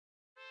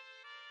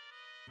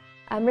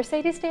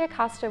Mercedes de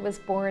Acosta was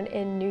born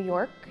in New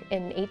York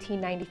in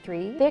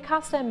 1893. De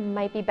Acosta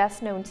might be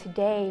best known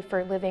today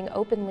for living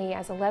openly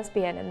as a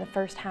lesbian in the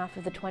first half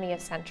of the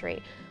 20th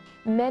century.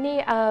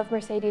 Many of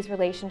Mercedes'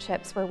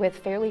 relationships were with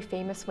fairly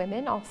famous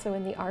women, also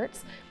in the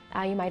arts.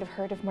 You might have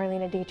heard of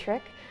Marlene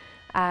Dietrich,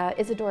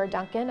 Isadora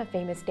Duncan, a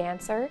famous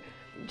dancer,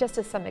 just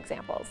as some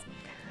examples.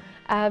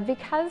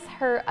 Because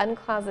her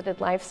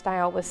uncloseted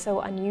lifestyle was so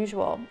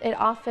unusual, it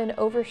often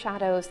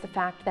overshadows the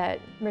fact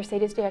that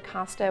Mercedes de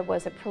Acosta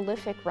was a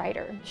prolific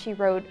writer. She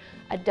wrote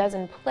a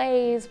dozen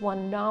plays,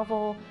 one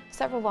novel,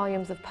 several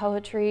volumes of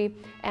poetry,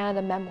 and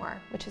a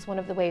memoir, which is one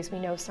of the ways we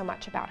know so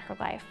much about her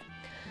life.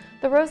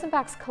 The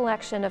Rosenbach's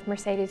collection of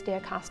Mercedes de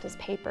Acosta's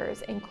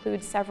papers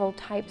includes several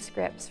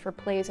typescripts for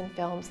plays and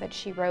films that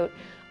she wrote,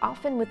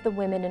 often with the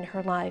women in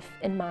her life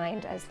in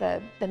mind as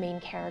the main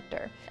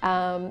character.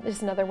 This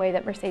is another way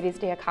that Mercedes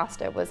de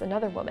Acosta was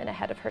another woman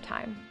ahead of her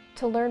time.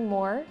 To learn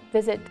more,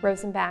 visit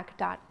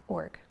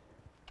rosenbach.org.